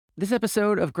This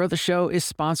episode of Grow the Show is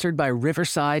sponsored by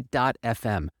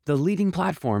Riverside.fm, the leading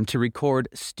platform to record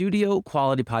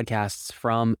studio-quality podcasts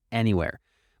from anywhere.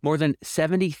 More than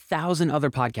 70,000 other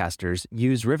podcasters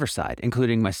use Riverside,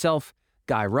 including myself,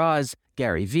 Guy Raz,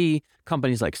 Gary Vee,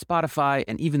 companies like Spotify,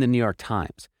 and even the New York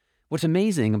Times. What's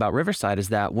amazing about Riverside is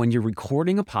that when you're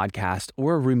recording a podcast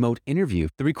or a remote interview,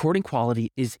 the recording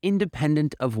quality is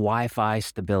independent of Wi-Fi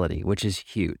stability, which is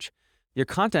huge. Your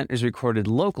content is recorded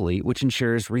locally, which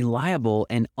ensures reliable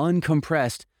and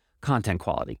uncompressed content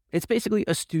quality. It's basically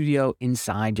a studio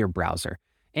inside your browser,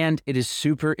 and it is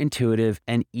super intuitive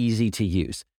and easy to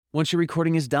use. Once your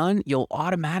recording is done, you'll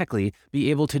automatically be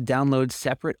able to download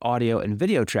separate audio and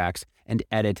video tracks and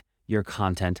edit your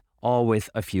content, all with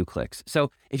a few clicks. So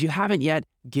if you haven't yet,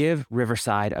 give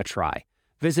Riverside a try.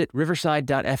 Visit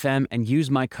riverside.fm and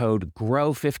use my code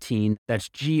GROW15, that's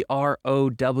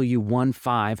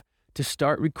GROW15, to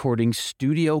start recording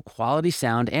studio quality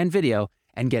sound and video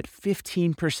and get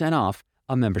 15% off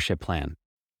a membership plan.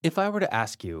 If I were to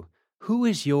ask you, who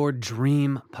is your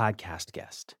dream podcast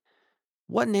guest?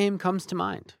 What name comes to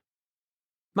mind?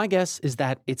 My guess is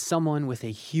that it's someone with a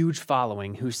huge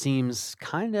following who seems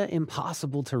kinda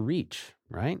impossible to reach,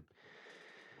 right?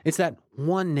 It's that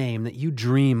one name that you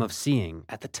dream of seeing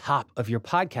at the top of your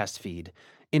podcast feed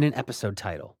in an episode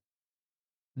title.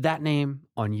 That name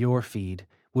on your feed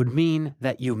would mean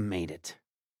that you made it.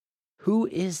 Who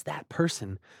is that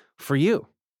person for you?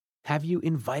 Have you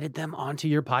invited them onto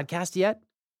your podcast yet?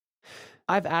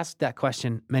 I've asked that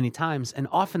question many times, and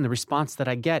often the response that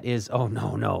I get is, oh,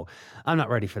 no, I'm not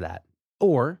ready for that.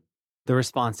 Or the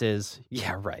response is,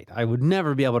 yeah, right, I would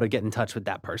never be able to get in touch with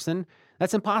that person.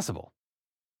 That's impossible.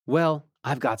 Well,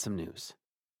 I've got some news.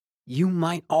 You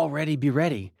might already be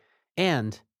ready,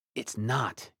 and it's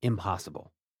not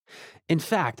impossible. In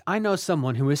fact, I know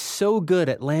someone who is so good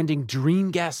at landing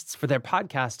dream guests for their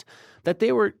podcast that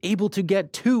they were able to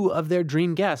get 2 of their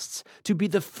dream guests to be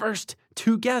the first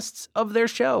 2 guests of their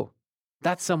show.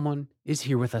 That someone is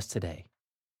here with us today.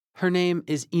 Her name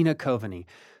is Ina Coveney.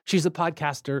 She's a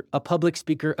podcaster, a public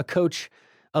speaker, a coach,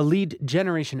 a lead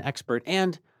generation expert,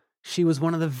 and she was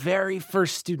one of the very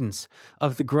first students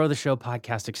of the Grow the Show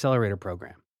Podcast Accelerator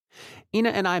program.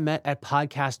 Ina and I met at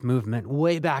Podcast Movement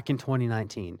way back in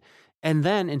 2019. And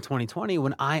then in 2020,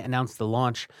 when I announced the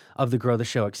launch of the Grow the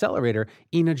Show Accelerator,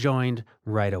 Ina joined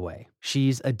right away.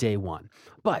 She's a day one.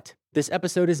 But this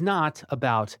episode is not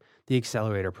about the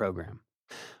Accelerator program.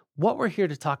 What we're here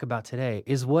to talk about today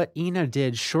is what Ina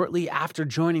did shortly after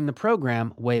joining the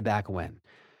program way back when.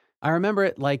 I remember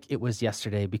it like it was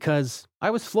yesterday because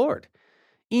I was floored.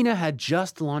 Ina had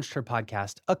just launched her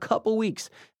podcast a couple weeks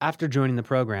after joining the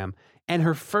program, and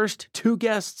her first 2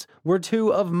 guests were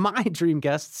 2 of my dream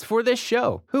guests for this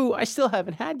show, who I still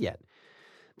haven't had yet.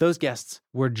 Those guests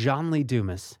were John Lee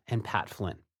Dumas and Pat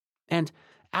Flynn. And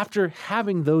after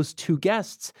having those 2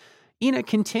 guests, Ina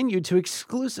continued to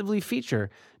exclusively feature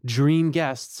dream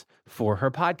guests for her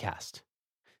podcast.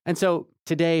 And so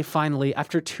today, finally,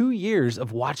 after 2 years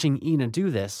of watching Ina do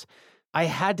this, I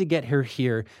had to get her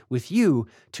here with you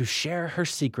to share her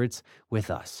secrets with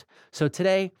us. So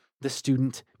today, the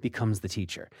student becomes the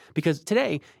teacher. Because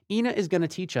today, Ina is going to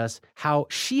teach us how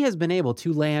she has been able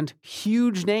to land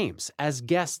huge names as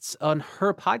guests on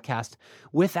her podcast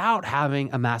without having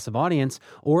a massive audience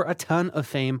or a ton of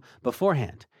fame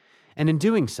beforehand. And in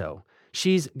doing so,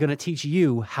 she's going to teach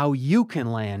you how you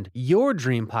can land your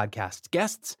dream podcast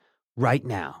guests right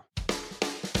now.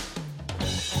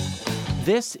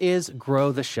 This is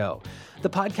Grow the Show, the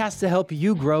podcast to help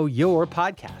you grow your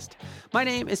podcast. My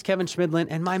name is Kevin Schmidlin,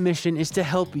 and my mission is to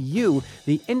help you,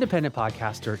 the independent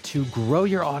podcaster, to grow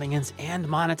your audience and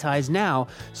monetize now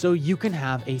so you can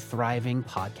have a thriving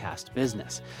podcast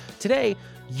business. Today,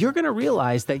 you're going to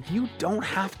realize that you don't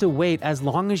have to wait as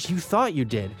long as you thought you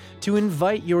did to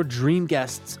invite your dream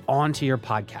guests onto your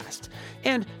podcast.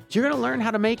 And you're going to learn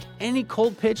how to make any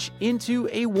cold pitch into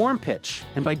a warm pitch.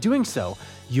 And by doing so,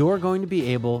 you're going to be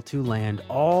able to land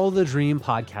all the dream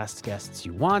podcast guests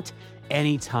you want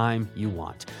anytime you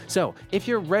want. So if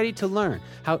you're ready to learn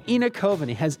how Ina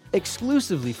Coveney has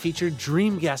exclusively featured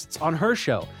dream guests on her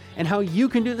show and how you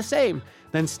can do the same,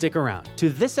 then stick around to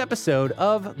this episode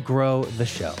of Grow the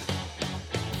Show.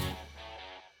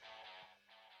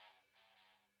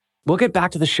 We'll get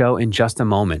back to the show in just a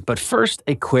moment, but first,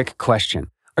 a quick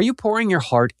question. Are you pouring your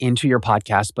heart into your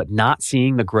podcast but not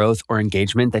seeing the growth or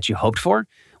engagement that you hoped for?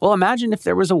 Well, imagine if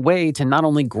there was a way to not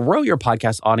only grow your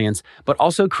podcast audience, but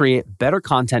also create better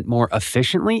content more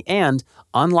efficiently and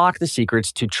unlock the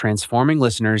secrets to transforming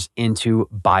listeners into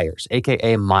buyers,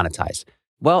 aka monetize.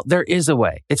 Well, there is a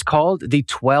way. It's called the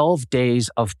 12 Days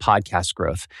of Podcast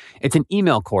Growth. It's an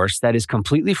email course that is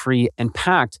completely free and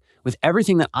packed with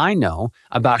everything that I know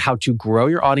about how to grow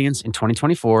your audience in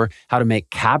 2024, how to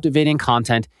make captivating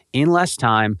content in less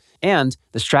time, and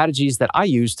the strategies that I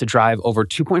use to drive over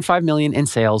 2.5 million in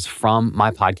sales from my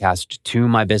podcast to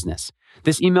my business.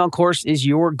 This email course is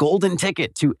your golden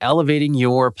ticket to elevating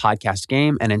your podcast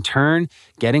game and in turn,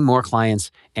 getting more clients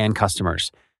and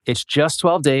customers. It's just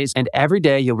 12 days, and every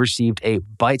day you'll receive a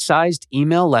bite-sized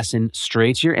email lesson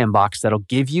straight to your inbox that'll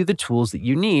give you the tools that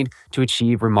you need to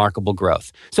achieve remarkable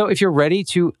growth. So if you're ready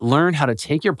to learn how to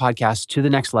take your podcast to the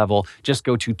next level, just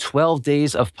go to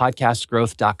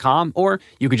 12daysofpodcastgrowth.com, or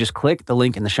you could just click the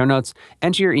link in the show notes,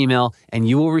 enter your email, and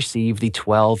you will receive the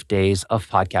 12 Days of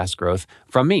Podcast Growth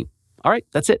from me. All right,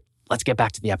 that's it. Let's get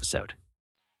back to the episode.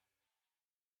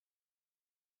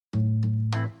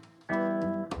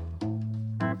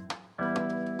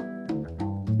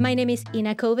 My name is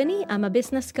Ina Coveney. I'm a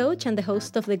business coach and the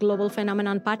host of the Global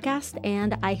Phenomenon podcast,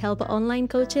 and I help online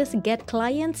coaches get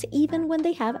clients even when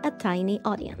they have a tiny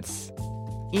audience.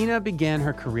 Ina began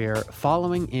her career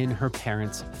following in her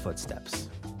parents' footsteps.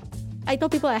 I tell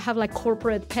people I have like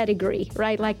corporate pedigree,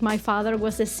 right? Like my father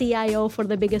was the CIO for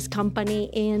the biggest company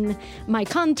in my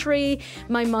country.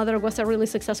 My mother was a really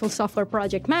successful software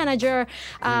project manager.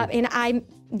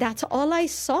 That's all I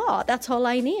saw. That's all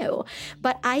I knew.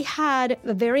 But I had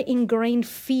a very ingrained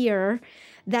fear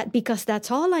that because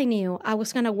that's all I knew, I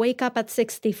was going to wake up at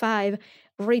 65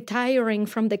 retiring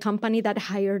from the company that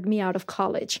hired me out of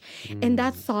college. And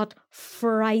that thought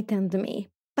frightened me.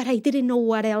 But I didn't know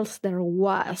what else there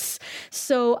was.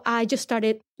 So I just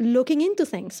started looking into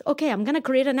things. Okay, I'm going to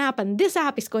create an app, and this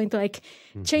app is going to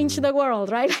change the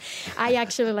world, right? I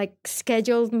actually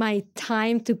scheduled my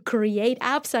time to create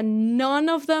apps, and none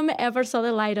of them ever saw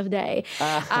the light of day.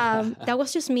 That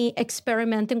was just me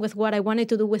experimenting with what I wanted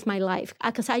to do with my life,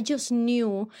 because I just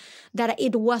knew that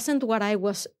it wasn't what I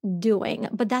was doing,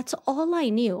 but that's all I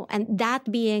knew. And that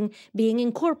being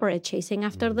in corporate, chasing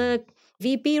after the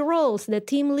VP roles, the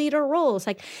team leader roles.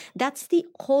 That's the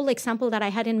whole example that I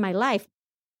had in my life.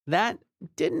 That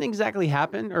didn't exactly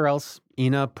happen, or else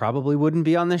Ina probably wouldn't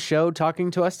be on this show talking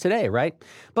to us today, right?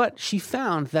 But she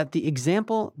found that the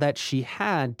example that she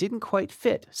had didn't quite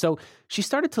fit. So she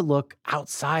started to look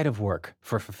outside of work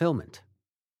for fulfillment.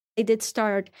 I did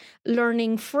start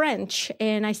learning French,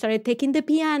 and I started taking the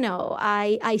piano.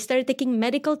 I started taking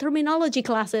medical terminology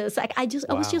classes. I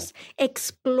was just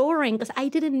exploring because I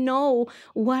didn't know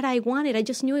what I wanted. I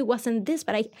just knew it wasn't this,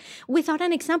 but without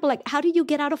an example, how do you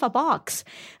get out of a box?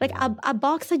 A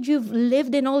box that you've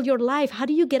lived in all your life, how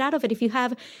do you get out of it if you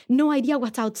have no idea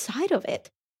what's outside of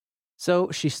it? So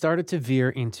she started to veer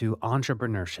into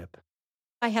entrepreneurship.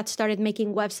 I had started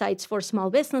making websites for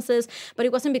small businesses, but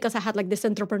it wasn't because I had this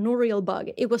entrepreneurial bug.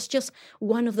 It was just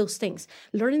one of those things.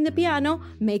 Learning the piano,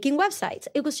 making websites.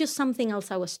 It was just something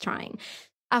else I was trying.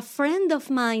 A friend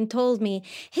of mine told me,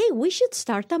 hey, we should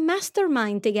start a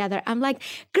mastermind together. I'm like,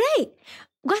 great.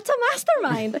 What's a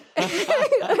mastermind?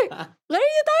 What are you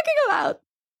talking about?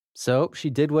 So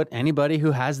she did what anybody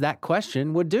who has that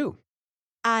question would do.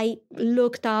 I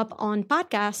looked up on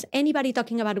podcasts, anybody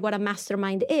talking about what a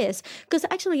mastermind is. Because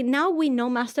actually now we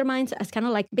know masterminds as kind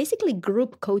of basically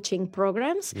group coaching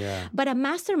programs. Yeah. But a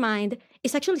mastermind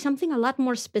is actually something a lot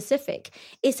more specific.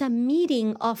 It's a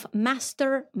meeting of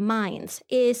masterminds.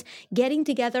 Is getting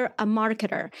together a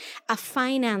marketer, a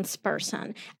finance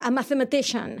person, a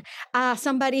mathematician,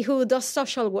 somebody who does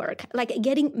social work,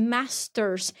 getting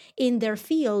masters in their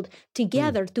field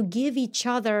together to give each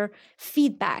other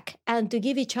feedback and to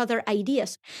give each other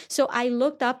ideas. So I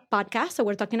looked up podcasts that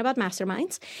were talking about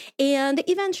masterminds, and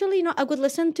eventually, I would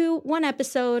listen to one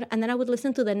episode, and then I would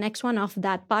listen to the next one of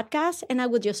that podcast, and I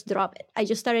would just drop it. I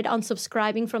just started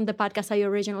unsubscribing from the podcast I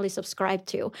originally subscribed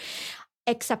to,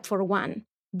 except for one.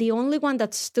 The only one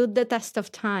that stood the test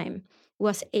of time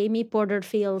was Amy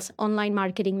Porterfield's Online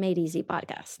Marketing Made Easy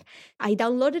podcast. I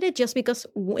downloaded it just because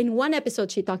in one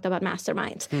episode she talked about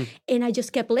masterminds. And I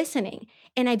just kept listening.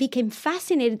 And I became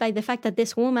fascinated by the fact that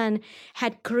this woman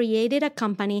had created a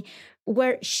company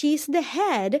where she's the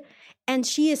head and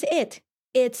she is it.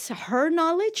 It's her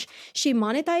knowledge. She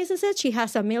monetizes it. She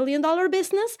has $1 million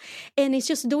business, and it's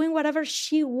just doing whatever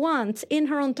she wants in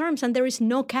her own terms. And there is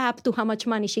no cap to how much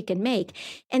money she can make.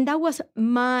 And that was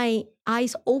my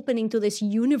eyes opening to this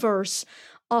universe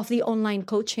of the online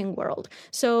coaching world.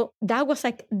 So that was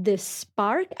the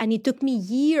spark. And it took me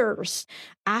years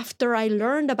after I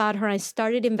learned about her, I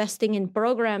started investing in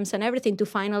programs and everything to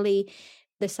finally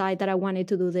decide that I wanted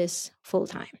to do this full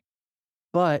time.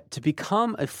 But to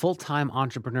become a full-time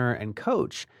entrepreneur and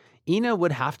coach, Ina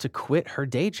would have to quit her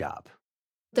day job.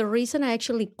 The reason I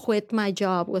actually quit my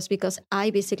job was because I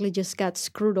basically just got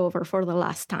screwed over for the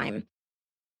last time.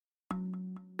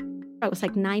 I was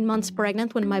like 9 months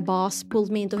pregnant when my boss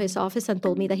pulled me into his office and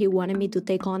told me that he wanted me to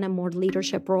take on a more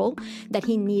leadership role, that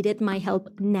he needed my help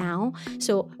now.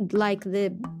 So like the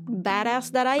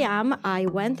badass that I am, I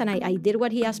went and I did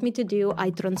what he asked me to do. I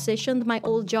transitioned my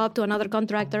old job to another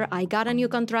contractor. I got a new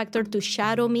contractor to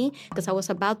shadow me because I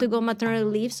was about to go maternity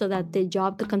leave so that the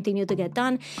job could continue to get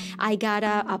done. I got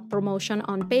a promotion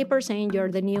on paper saying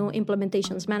you're the new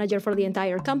implementations manager for the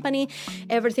entire company.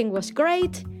 Everything was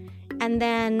great. And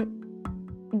then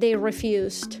they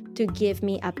refused to give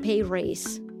me a pay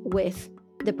raise with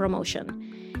the promotion.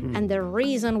 And the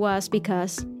reason was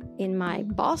because, in my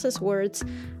boss's words,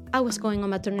 I was going on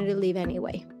maternity leave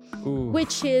anyway. Ooh.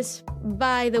 Which is,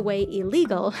 by the way,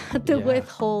 illegal to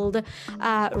withhold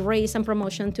raise and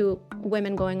promotion to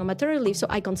women going on maternity leave. So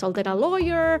I consulted a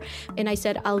lawyer and I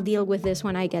said, I'll deal with this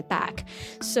when I get back.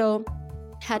 So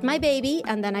had my baby,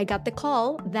 and then I got the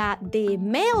call that the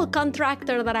male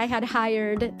contractor that I had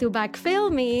hired to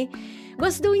backfill me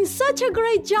was doing such a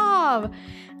great job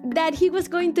that he was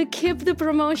going to keep the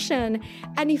promotion,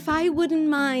 and if I wouldn't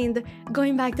mind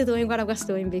going back to doing what I was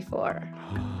doing before.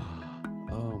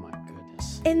 Oh my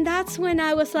goodness. And that's when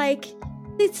I was like,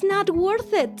 it's not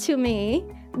worth it to me.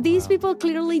 These people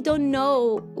clearly don't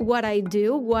know what I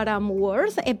do, what I'm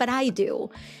worth, but I do.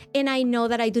 And I know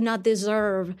that I do not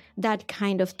deserve that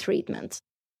kind of treatment.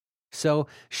 So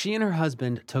she and her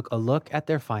husband took a look at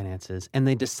their finances and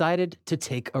they decided to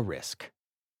take a risk.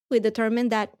 We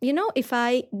determined that, if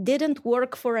I didn't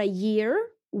work for a year,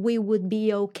 we would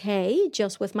be okay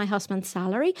just with my husband's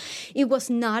salary. It was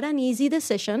not an easy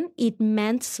decision. It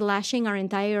meant slashing our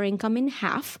entire income in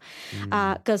half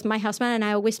because my husband and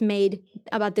I always made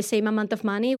about the same amount of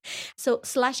money. So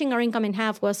slashing our income in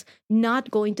half was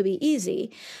not going to be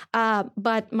easy.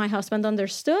 But my husband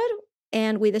understood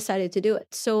and we decided to do it.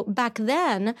 So back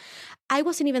then, I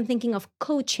wasn't even thinking of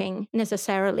coaching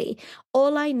necessarily.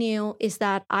 All I knew is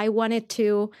that I wanted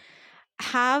to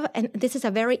have, and this is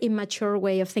a very immature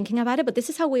way of thinking about it, but this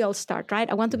is how we all start, right?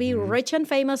 I want to be rich and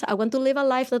famous. I want to live a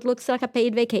life that looks like a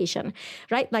paid vacation,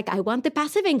 right? Like I want the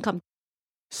passive income.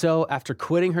 So after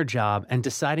quitting her job and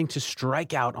deciding to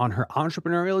strike out on her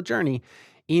entrepreneurial journey,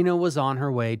 Ina was on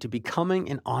her way to becoming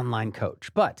an online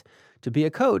coach. But to be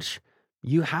a coach,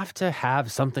 you have to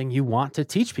have something you want to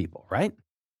teach people, right?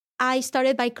 I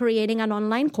started by creating an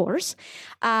online course.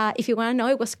 If you want to know,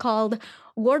 it was called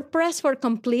WordPress for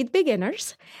Complete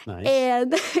Beginners. Nice.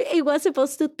 And it was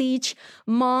supposed to teach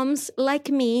moms like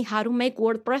me how to make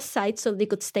WordPress sites so they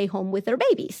could stay home with their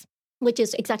babies, which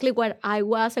is exactly what I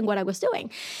was and what I was doing.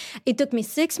 It took me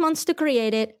 6 months to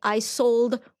create it. I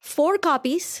sold 4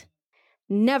 copies,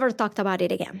 never talked about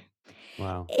it again.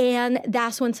 Wow. And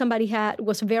that's when somebody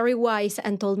was very wise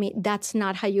and told me, that's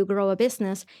not how you grow a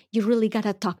business. You really got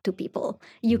to talk to people.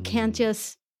 You can't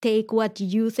just take what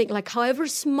you think, like however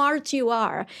smart you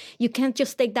are, you can't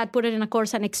just take that, put it in a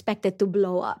course and expect it to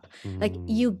blow up. Like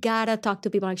you got to talk to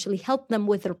people, actually help them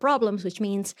with their problems, which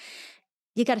means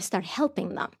you got to start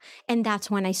helping them. And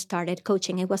that's when I started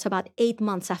coaching. It was about 8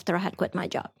 months after I had quit my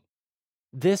job.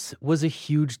 This was a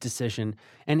huge decision,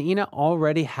 and Ina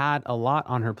already had a lot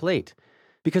on her plate.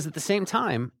 Because at the same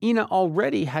time, Ina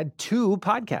already had 2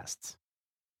 podcasts.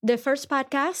 The first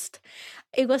podcast,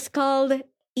 it was called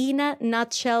Ina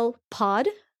Nutshell Pod,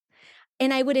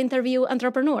 and I would interview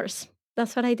entrepreneurs.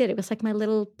 That's what I did. It was like my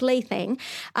little plaything.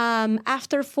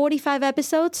 After 45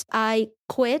 episodes, I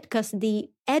quit because the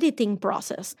editing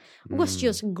process was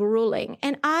just grueling.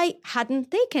 And I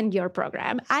hadn't taken your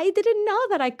program. I didn't know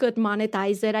that I could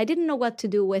monetize it. I didn't know what to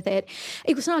do with it.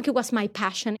 It was not like it was my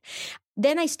passion.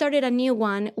 Then I started a new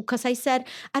one because I said,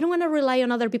 I don't want to rely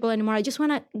on other people anymore. I just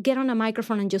want to get on a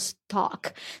microphone and just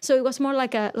talk. So it was more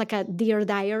like a Dear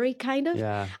Diary kind of.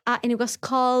 Yeah. And it was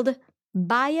called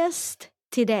Biased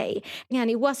Today. And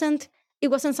it wasn't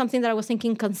something that I was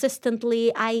thinking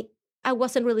consistently. I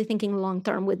wasn't really thinking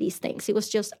long-term with these things. It was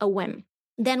just a whim.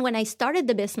 Then when I started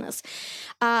the business,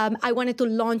 I wanted to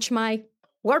launch my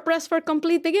WordPress for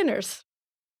Complete Beginners.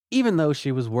 Even though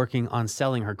she was working on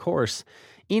selling her course,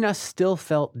 Ina still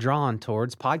felt drawn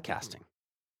towards podcasting.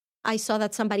 I saw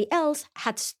that somebody else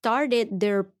had started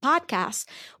their podcast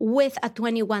with a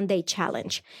 21-day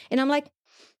challenge. And I'm like,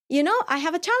 I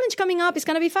have a challenge coming up. It's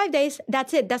going to be 5 days.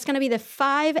 That's it. That's going to be the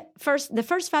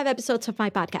first 5 episodes of my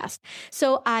podcast.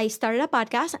 So I started a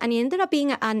podcast and it ended up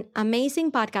being an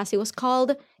amazing podcast.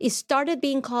 It started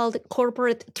being called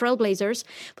Corporate Trailblazers,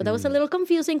 but that was a little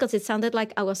confusing because it sounded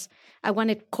like I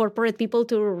wanted corporate people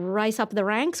to rise up the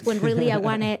ranks when really I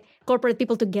wanted corporate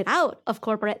people to get out of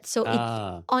corporate. So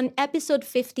on episode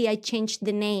 50, I changed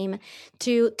the name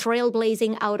to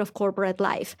Trailblazing Out of Corporate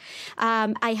Life.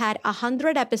 I had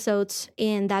 100 episodes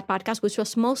in that podcast, which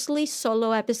was mostly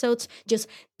solo episodes, just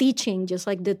teaching, just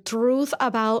like the truth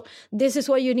about this is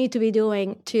what you need to be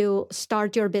doing to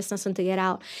start your business and to get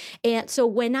out. And so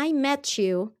when I met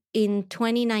you in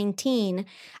 2019,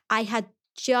 I had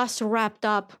just wrapped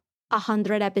up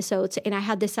 100 episodes and I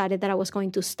had decided that I was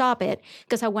going to stop it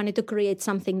because I wanted to create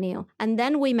something new. And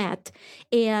then we met,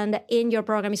 and in your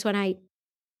program is when I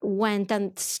went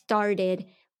and started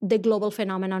the Global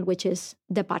Phenomenon, which is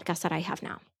the podcast that I have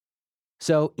now.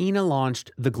 So Ina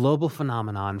launched the Global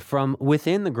Phenomenon from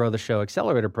within the Grow the Show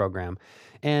Accelerator program.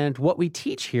 And what we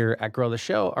teach here at Grow the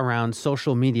Show around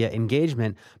social media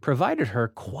engagement provided her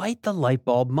quite the light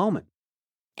bulb moment.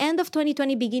 End of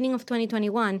 2020, beginning of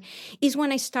 2021 is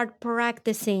when I start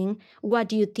practicing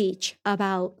what you teach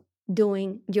about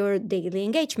doing your daily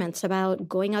engagements, about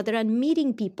going out there and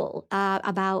meeting people,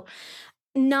 about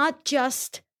not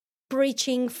just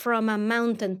preaching from a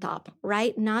mountaintop,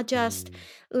 right? Not just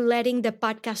letting the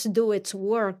podcast do its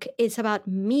work. It's about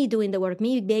me doing the work,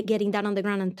 me getting down on the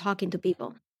ground and talking to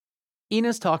people.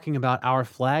 Ina's talking about our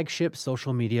flagship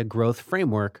social media growth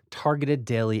framework, Targeted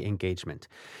Daily Engagement.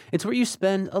 It's where you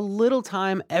spend a little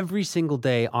time every single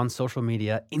day on social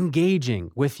media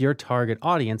engaging with your target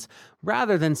audience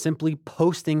rather than simply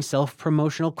posting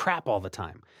self-promotional crap all the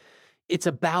time. It's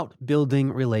about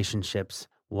building relationships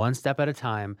one step at a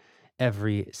time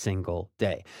every single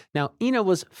day. Now, Ina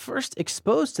was first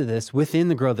exposed to this within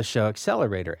the Grow the Show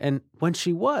Accelerator. And when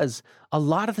she was, a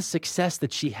lot of the success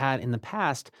that she had in the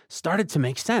past started to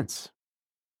make sense.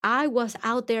 I was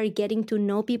out there getting to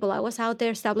know people. I was out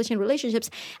there establishing relationships.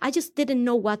 I just didn't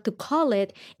know what to call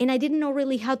it. And I didn't know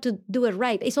really how to do it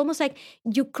right. It's almost like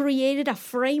you created a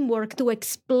framework to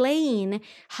explain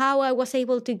how I was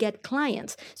able to get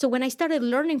clients. So when I started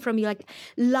learning from you, like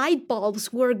light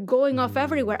bulbs were going off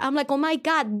everywhere. I'm like, oh my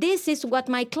God, this is what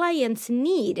my clients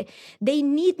need. They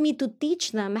need me to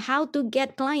teach them how to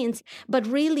get clients. But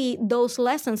really, those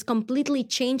lessons completely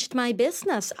changed my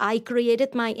business. I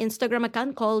created my Instagram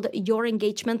account called Your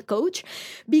Engagement Coach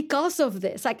because of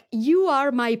this. Like, you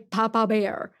are my Papa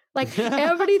Bear. Like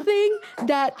everything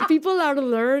that people are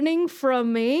learning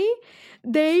from me,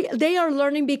 they are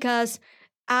learning because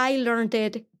I learned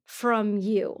it from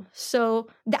you. So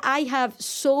I have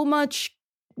so much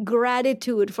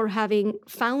gratitude for having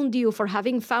found you, for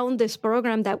having found this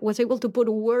program that was able to put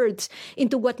words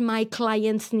into what my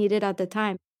clients needed at the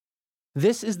time.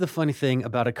 This is the funny thing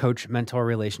about a coach-mentor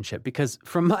relationship, because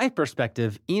from my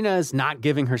perspective, Ina is not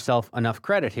giving herself enough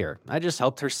credit here. I just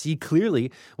helped her see clearly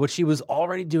what she was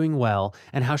already doing well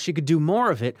and how she could do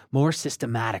more of it more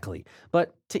systematically.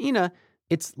 But to Ina,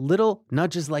 it's little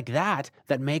nudges like that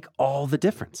that make all the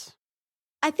difference.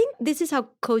 I think this is how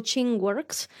coaching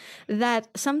works, that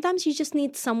sometimes you just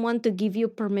need someone to give you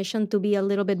permission to be a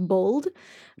little bit bold,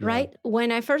 right?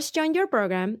 When I first joined your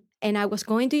program and I was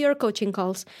going to your coaching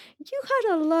calls, you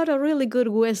had a lot of really good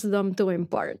wisdom to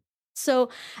impart. So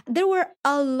there were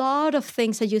a lot of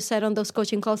things that you said on those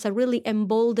coaching calls that really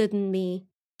emboldened me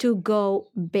to go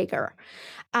bigger,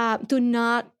 to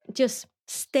not just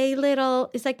stay little.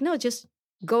 It's like, no, just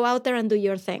go out there and do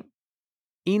your thing.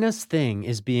 Ina's thing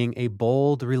is being a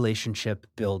bold relationship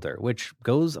builder, which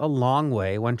goes a long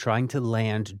way when trying to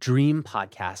land dream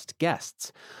podcast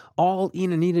guests. All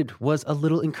Ina needed was a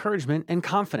little encouragement and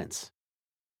confidence.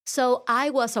 So I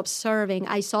was observing,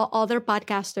 I saw other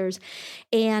podcasters,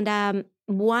 and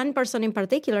one person in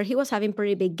particular, he was having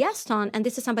pretty big guests on, and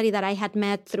this is somebody that I had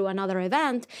met through another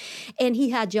event, and he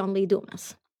had John Lee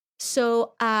Dumas.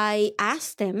 So I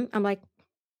asked him, I'm like,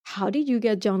 how did you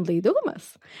get John Lee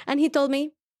Dumas? And he told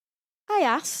me, I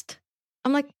asked.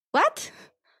 I'm like, what?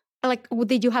 Like,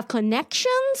 did you have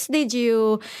connections? Did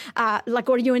you,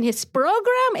 were you in his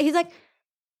program? He's like,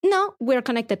 no, we're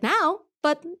connected now,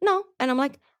 but no. And I'm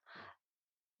like,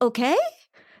 okay.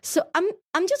 So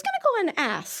I'm just going to go and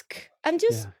ask. I'm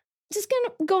just going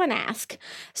to go and ask.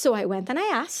 So I went and I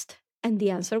asked, and the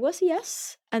answer was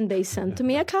yes. And they sent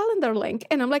me a calendar link.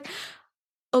 And I'm like,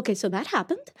 okay, so that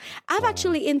happened. I've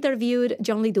actually interviewed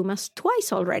John Lee Dumas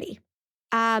twice already.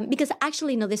 Because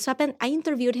actually, no, this happened. I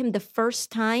interviewed him the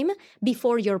first time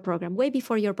before your program, way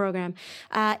before your program,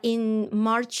 in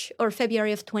March or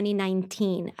February of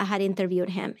 2019. I had interviewed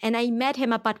him, and I met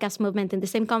him at Podcast Movement in the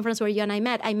same conference where you and I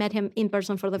met. I met him in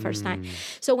person for the first time.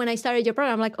 So when I started your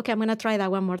program, I'm like, okay, I'm going to try that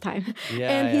one more time.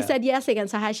 He said yes again.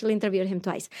 So I actually interviewed him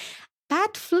twice.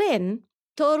 Pat Flynn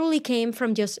totally came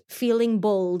from just feeling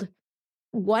bold.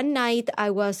 One night I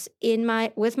was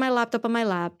with my laptop on my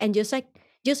lap and just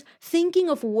thinking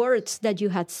of words that you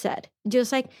had said.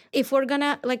 Just like, if we're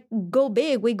gonna go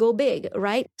big, we go big,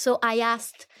 right? So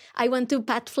I went to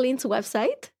Pat Flynn's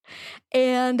website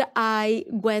and I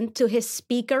went to his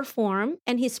speaker form,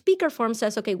 and his speaker form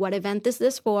says, okay, what event is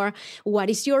this for? What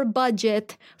is your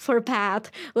budget for Pat?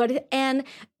 And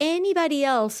anybody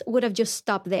else would have just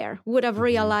stopped there, would have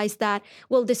realized that,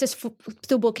 well, this is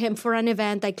to book him for an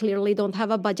event. I clearly don't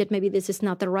have a budget. Maybe this is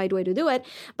not the right way to do it.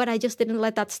 But I just didn't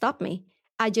let that stop me.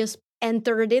 I just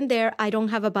entered in there. I don't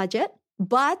have a budget,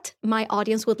 but my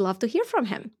audience would love to hear from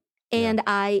him. And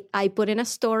I put in a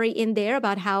story in there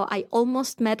about how I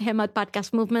almost met him at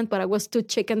Podcast Movement, but I was too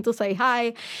chicken to say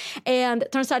hi. And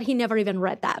it turns out he never even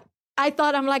read that.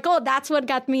 I'm like, oh, that's what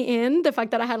got me in. The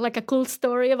fact that I had a cool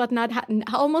story about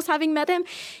almost having met him.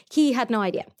 He had no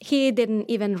idea. He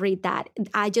didn't even read that.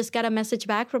 I just got a message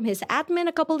back from his admin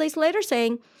a couple days later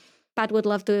saying, Pat would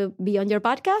love to be on your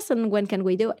podcast, and when can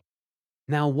we do it?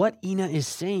 Now, what Ina is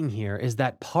saying here is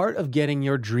that part of getting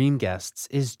your dream guests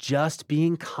is just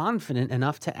being confident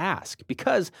enough to ask,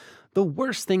 because the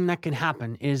worst thing that can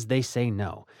happen is they say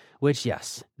no, which,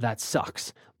 yes, that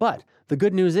sucks. But the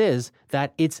good news is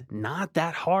that it's not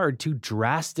that hard to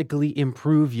drastically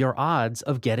improve your odds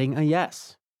of getting a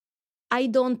yes. I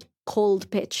don't cold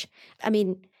pitch. I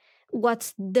mean,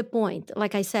 what's the point?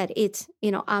 Like I said, it's,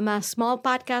 I'm a small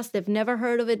podcast. They've never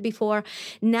heard of it before.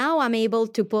 Now I'm able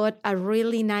to put a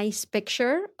really nice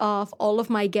picture of all of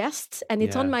my guests, and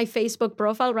it's on my Facebook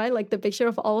profile, right? Like the picture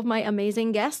of all of my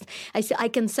amazing guests. I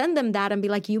can send them that and be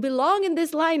like, you belong in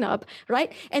this lineup,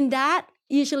 right? And that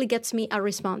usually gets me a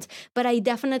response. But I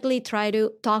definitely try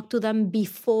to talk to them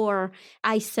before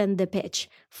I send the pitch,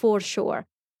 for sure.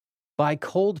 By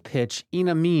cold pitch,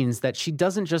 Ina means that she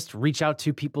doesn't just reach out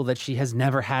to people that she has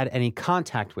never had any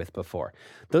contact with before.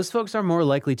 Those folks are more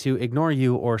likely to ignore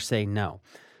you or say no.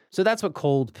 So that's what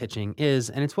cold pitching is,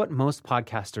 and it's what most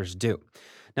podcasters do.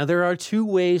 Now, there are two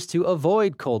ways to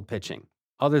avoid cold pitching,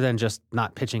 other than just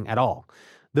not pitching at all.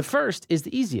 The first is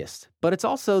the easiest, but it's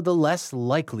also the less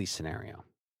likely scenario.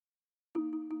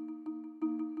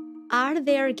 Are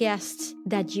there guests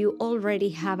that you already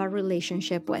have a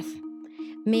relationship with?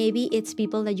 Maybe it's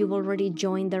people that you've already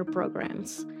joined their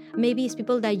programs. Maybe it's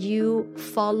people that you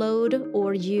followed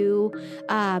or you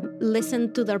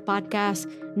listened to their podcast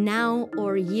now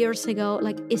or years ago.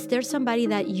 Is there somebody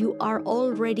that you are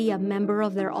already a member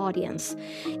of their audience?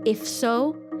 If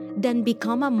so, then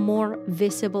become a more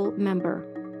visible member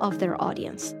of their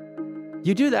audience.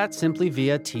 You do that simply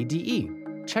via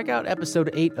TDE. Check out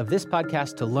episode 8 of this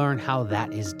podcast to learn how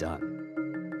that is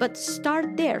done. But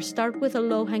start there. Start with a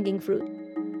low-hanging fruit.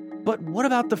 But what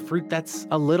about the fruit that's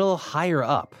a little higher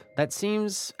up, that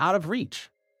seems out of reach?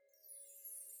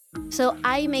 So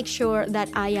I make sure that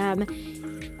I am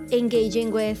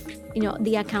engaging with,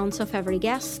 the accounts of every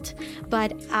guest.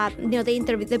 But,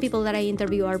 the people that I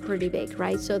interview are pretty big,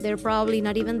 right? So they're probably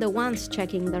not even the ones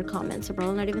checking their comments. They're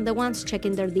probably not even the ones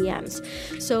checking their DMs.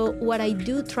 So what I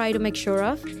do try to make sure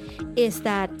of is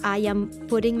that I am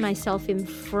putting myself in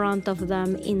front of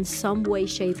them in some way,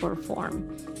 shape, or form.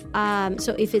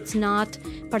 So if it's not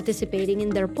participating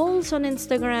in their polls on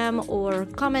Instagram or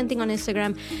commenting on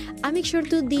Instagram, I make sure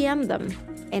to DM them.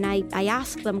 And I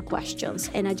ask them questions,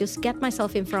 and I just get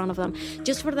myself in front of them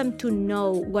just for them to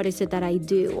know what is it that I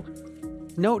do.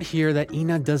 Note here that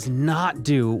Ina does not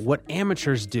do what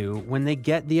amateurs do when they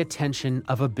get the attention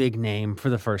of a big name for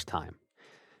the first time.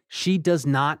 She does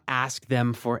not ask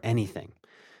them for anything.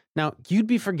 Now, you'd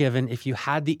be forgiven if you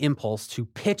had the impulse to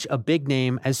pitch a big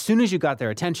name as soon as you got their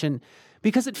attention,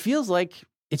 because it feels like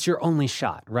it's your only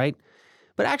shot, right?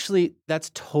 But actually, that's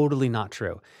totally not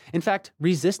true. In fact,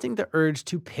 resisting the urge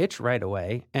to pitch right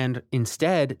away and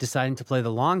instead deciding to play the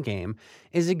long game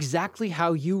is exactly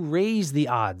how you raise the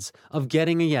odds of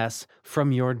getting a yes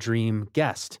from your dream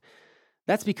guest.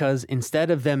 That's because instead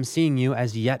of them seeing you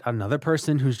as yet another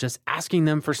person who's just asking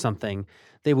them for something,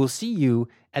 they will see you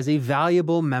as a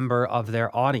valuable member of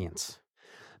their audience.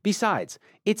 Besides,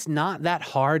 it's not that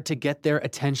hard to get their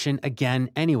attention again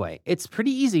anyway. It's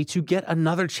pretty easy to get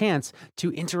another chance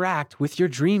to interact with your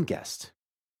dream guest.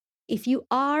 If you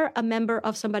are a member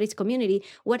of somebody's community,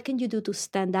 what can you do to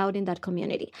stand out in that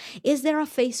community? Is there a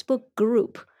Facebook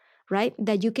group, right?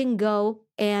 That you can go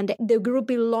and the group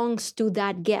belongs to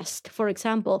that guest. For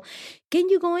example, can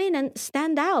you go in and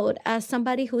stand out as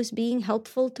somebody who's being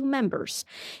helpful to members?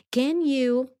 Can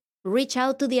you reach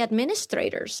out to the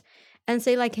administrators and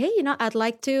say like, hey, I'd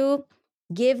like to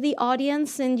give the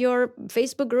audience in your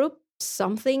Facebook group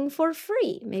something for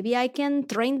free. Maybe I can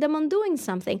train them on doing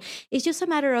something. It's just a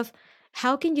matter of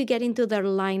how can you get into their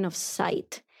line of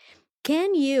sight?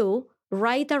 Can you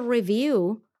write a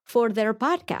review for their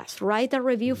podcast, write a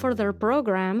review for their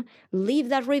program, leave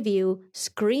that review,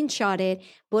 screenshot it,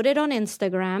 put it on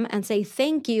Instagram and say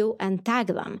thank you and tag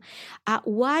them?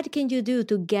 What can you do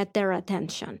to get their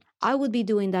attention? I would be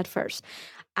doing that first.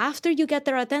 After you get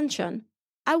their attention,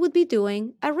 I would be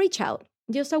doing a reach out,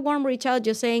 just a warm reach out,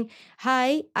 just saying,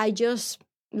 hi, I just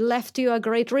left you a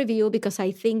great review because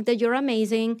I think that you're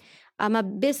amazing. I'm a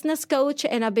business coach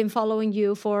and I've been following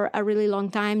you for a really long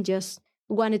time. Just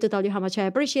wanted to tell you how much I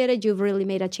appreciate it. You've really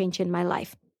made a change in my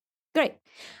life. Great.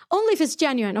 Only if it's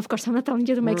genuine. Of course, I'm not telling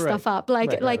you to make stuff up.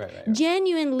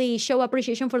 Genuinely show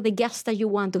appreciation for the guests that you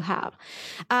want to have.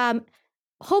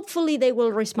 Hopefully they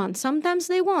will respond. Sometimes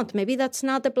they won't. Maybe that's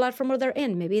not the platform where they're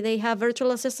in. Maybe they have virtual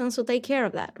assistants who take care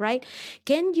of that, right?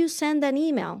 Can you send an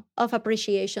email of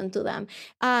appreciation to them?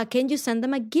 Can you send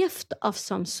them a gift of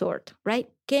some sort, right?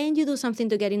 Can you do something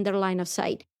to get in their line of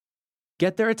sight?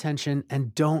 Get their attention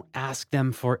and don't ask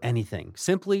them for anything.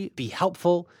 Simply be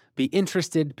helpful, be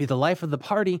interested, be the life of the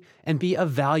party, and be a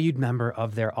valued member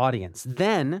of their audience.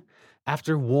 Then,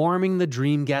 after warming the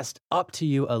dream guest up to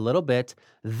you a little bit,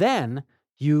 then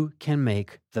you can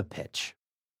make the pitch.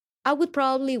 I would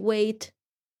probably wait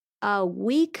a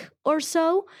week or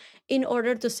so in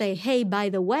order to say, hey, by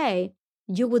the way,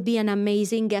 you would be an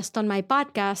amazing guest on my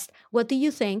podcast. What do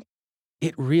you think?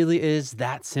 It really is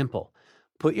that simple.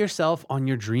 Put yourself on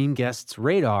your dream guest's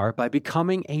radar by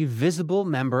becoming a visible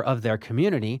member of their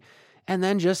community, and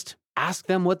then just ask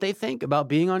them what they think about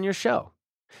being on your show.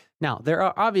 Now, there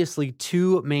are obviously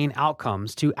two main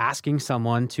outcomes to asking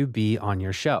someone to be on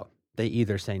your show. They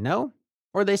either say no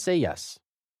or they say yes.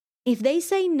 If they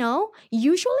say no,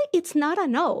 usually it's not a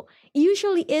no.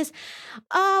 Usually is,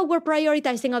 we're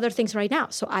prioritizing other things right now.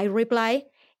 So I reply,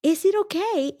 is it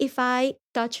okay if I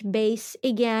touch base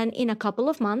again in a couple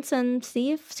of months and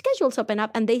see if schedules open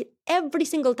up? And they every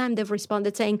single time they've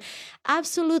responded saying,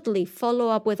 absolutely, follow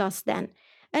up with us then.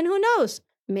 And who knows?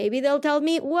 Maybe they'll tell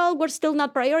me, well, we're still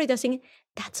not prioritizing.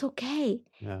 That's okay.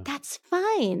 Yeah. That's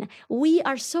fine. We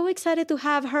are so excited to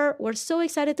have her. We're so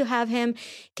excited to have him.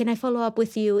 Can I follow up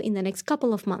with you in the next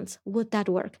couple of months? Would that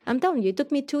work? I'm telling you, it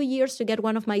took me 2 years to get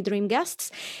one of my dream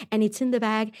guests, and it's in the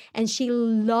bag. And she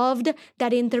loved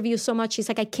that interview so much. She's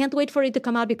like, I can't wait for it to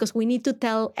come out because we need to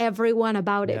tell everyone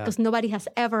about it because nobody has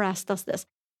ever asked us this.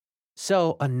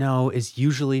 So a no is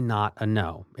usually not a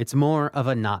no. It's more of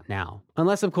a not now.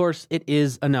 Unless, of course, it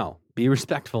is a no. Be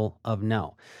respectful of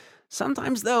no.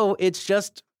 Sometimes, though, it's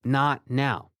just not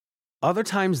now. Other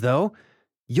times, though,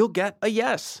 you'll get a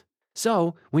yes.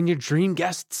 So when your dream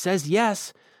guest says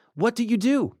yes, what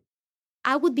do?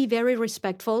 I would be very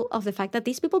respectful of the fact that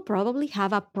these people probably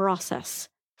have a process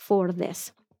for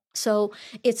this. So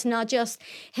it's not just,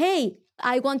 hey,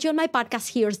 I want you on my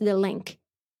podcast, here's the link.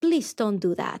 Please don't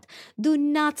do that. Do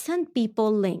not send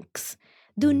people links.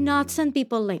 Do not send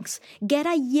people links. Get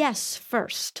a yes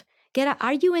first.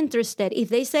 Are you interested? If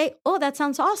they say, oh, that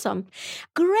sounds awesome.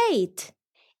 Great.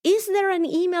 Is there an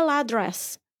email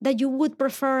address that you would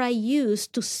prefer I use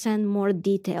to send more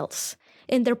details?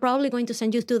 And they're probably going to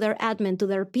send you to their admin, to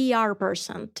their PR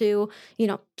person, to,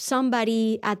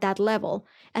 somebody at that level.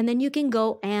 And then you can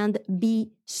go and be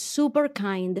super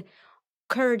kind,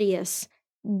 courteous,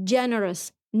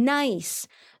 generous, nice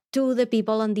to the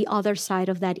people on the other side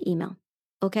of that email.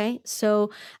 Okay, so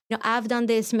I've done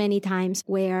this many times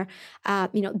where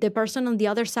the person on the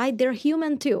other side, they're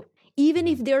human too. Even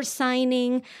if they're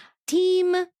signing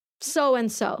team so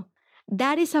and so,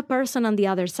 that is a person on the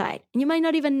other side. And you might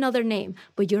not even know their name,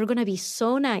 but you're gonna be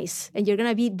so nice, and you're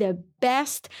gonna be the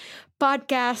best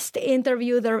podcast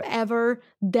interview they've ever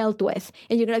dealt with,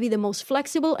 and you're gonna be the most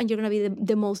flexible, and you're gonna be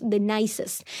the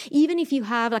nicest. Even if you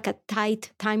have like a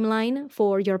tight timeline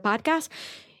for your podcast,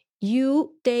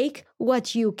 you take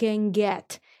what you can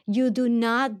get. You do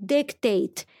not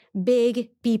dictate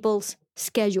big people's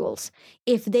schedules.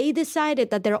 If they decided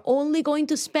that they're only going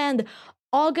to spend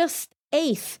August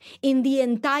 8th in the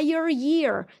entire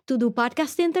year to do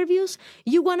podcast interviews,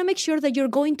 you want to make sure that you're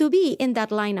going to be in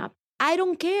that lineup. I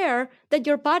don't care that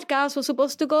your podcast was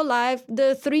supposed to go live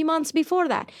the 3 months before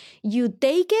that. You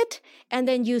take it and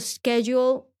then you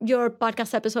schedule your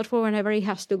podcast episode for whenever it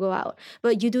has to go out.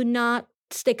 But you do not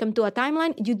stick them to a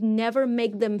timeline. You'd never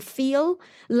make them feel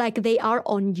like they are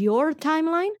on your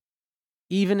timeline.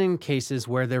 Even in cases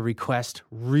where their request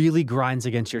really grinds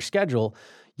against your schedule,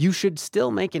 you should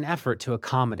still make an effort to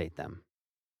accommodate them.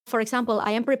 For example,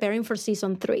 I am preparing for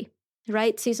season 3,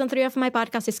 right? Season 3 of my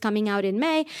podcast is coming out in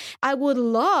May. I would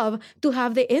love to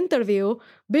have the interview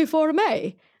before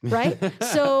May, right?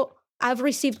 So I've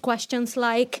received questions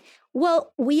like,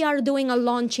 well, we are doing a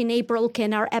launch in April.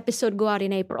 Can our episode go out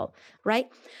in April, right?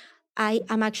 I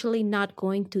am actually not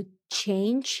going to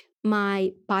change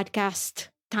my podcast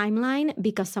timeline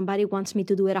because somebody wants me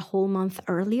to do it a whole month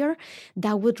earlier.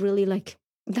 That would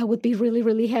be really,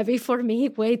 really heavy for me,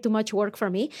 way too much work for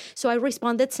me. So I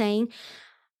responded saying,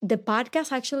 the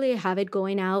podcast actually have it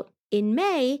going out in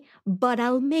May, but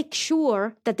I'll make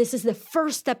sure that this is the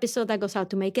first episode that goes out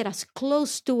to make it as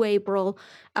close to April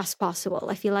as possible.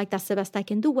 I feel like that's the best I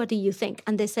can do. What do you think?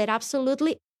 And they said,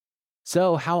 absolutely.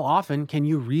 So how often can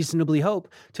you reasonably hope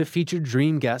to feature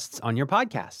dream guests on your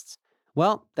podcasts?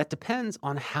 Well, that depends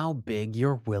on how big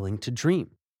you're willing to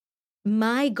dream.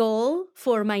 My goal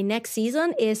for my next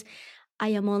season is I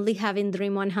am only having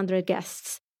Dream 100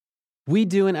 guests. We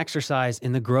do an exercise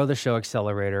in the Grow the Show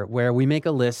Accelerator where we make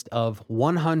a list of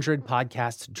 100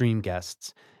 podcast dream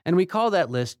guests, and we call that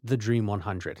list the Dream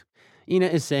 100. Ina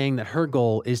is saying that her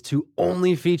goal is to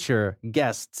only feature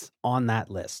guests on that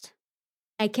list.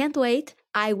 I can't wait.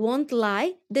 I won't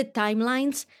lie. The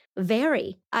timelines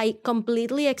vary. I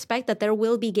completely expect that there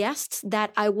will be guests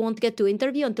that I won't get to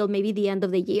interview until maybe the end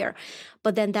of the year.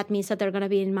 But then that means that they're going to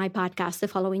be in my podcast the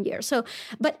following year.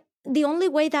 But the only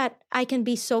way that I can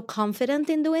be so confident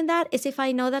in doing that is if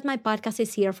I know that my podcast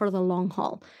is here for the long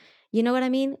haul. You know what I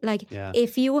mean?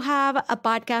 If you have a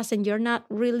podcast and you're not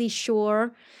really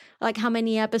sure like how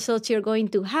many episodes you're going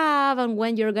to have and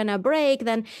when you're going to break,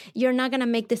 then you're not going to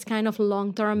make this kind of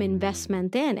long-term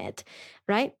investment in it,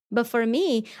 right? But for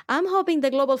me, I'm hoping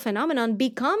the global phenomenon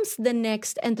becomes the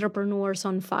next Entrepreneurs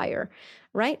on Fire,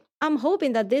 right? I'm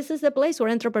hoping that this is the place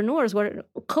where entrepreneurs, where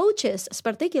coaches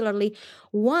particularly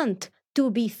want to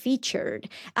be featured.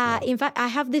 In fact, I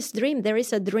have this dream. There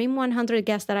is a Dream 100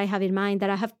 guest that I have in mind that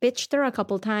I have pitched her a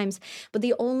couple times. But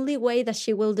the only way that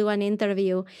she will do an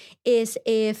interview is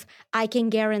if I can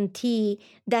guarantee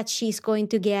that she's going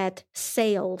to get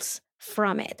sales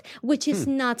from it, which is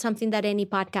not something that any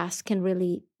podcast can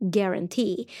really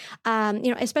guarantee.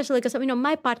 Especially because,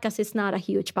 my podcast is not a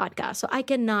huge podcast. So I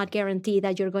cannot guarantee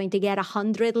that you're going to get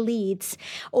 100 leads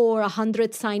or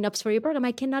 100 signups for your program.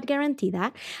 I cannot guarantee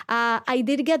that. I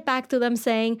did get back to them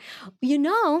saying,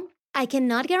 I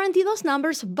cannot guarantee those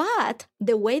numbers, but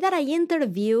the way that I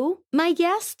interview my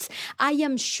guests, I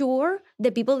am sure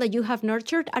the people that you have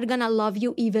nurtured are going to love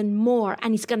you even more,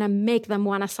 and it's going to make them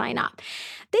want to sign up.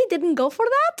 They didn't go for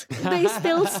that. They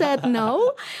still said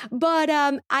no. But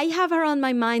I have her on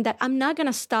my mind that I'm not going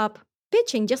to stop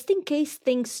pitching just in case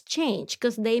things change,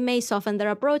 because they may soften their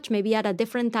approach. Maybe at a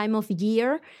different time of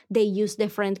year, they use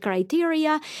different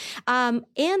criteria. And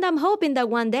I'm hoping that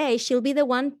one day she'll be the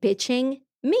one pitching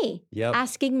me,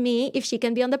 asking me if she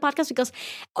can be on the podcast, because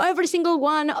every single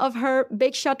one of her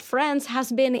big shot friends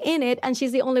has been in it and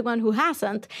she's the only one who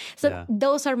hasn't. So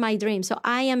those are my dreams. So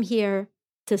I am here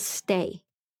to stay.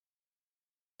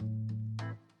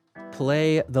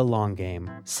 Play the long game.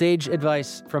 Sage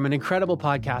advice from an incredible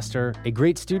podcaster, a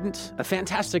great student, a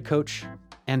fantastic coach,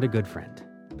 and a good friend.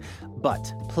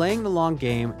 But playing the long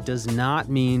game does not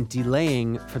mean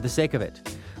delaying for the sake of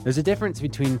it. There's a difference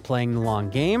between playing the long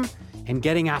game and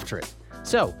getting after it.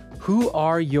 So, who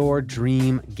are your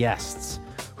dream guests?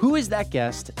 Who is that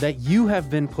guest that you have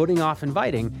been putting off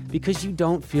inviting because you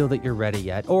don't feel that you're ready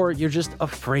yet, or you're just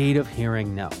afraid of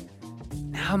hearing no?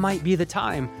 Now might be the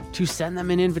time to send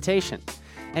them an invitation.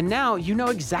 And now you know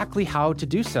exactly how to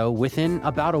do so within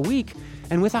about a week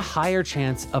and with a higher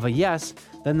chance of a yes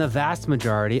than the vast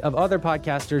majority of other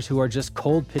podcasters who are just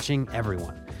cold pitching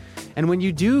everyone. And when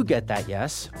you do get that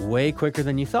yes, way quicker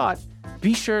than you thought,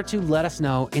 be sure to let us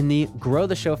know in the Grow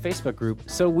the Show Facebook group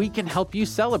so we can help you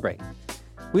celebrate.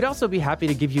 We'd also be happy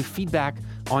to give you feedback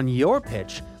on your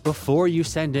pitch before you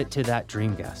send it to that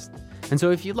dream guest. And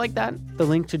so if you'd like that, the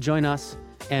link to join us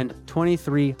and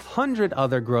 2,300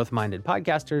 other growth-minded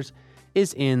podcasters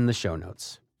is in the show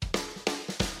notes.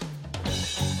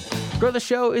 Grow the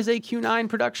Show is a Q9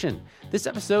 production. This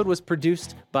episode was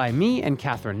produced by me and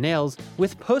Catherine Nails,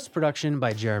 with post-production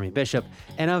by Jeremy Bishop,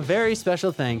 and a very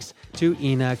special thanks to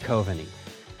Ina Coveney.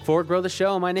 For Grow the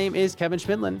Show, my name is Kevin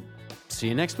Schmidlin. See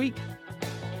you next week.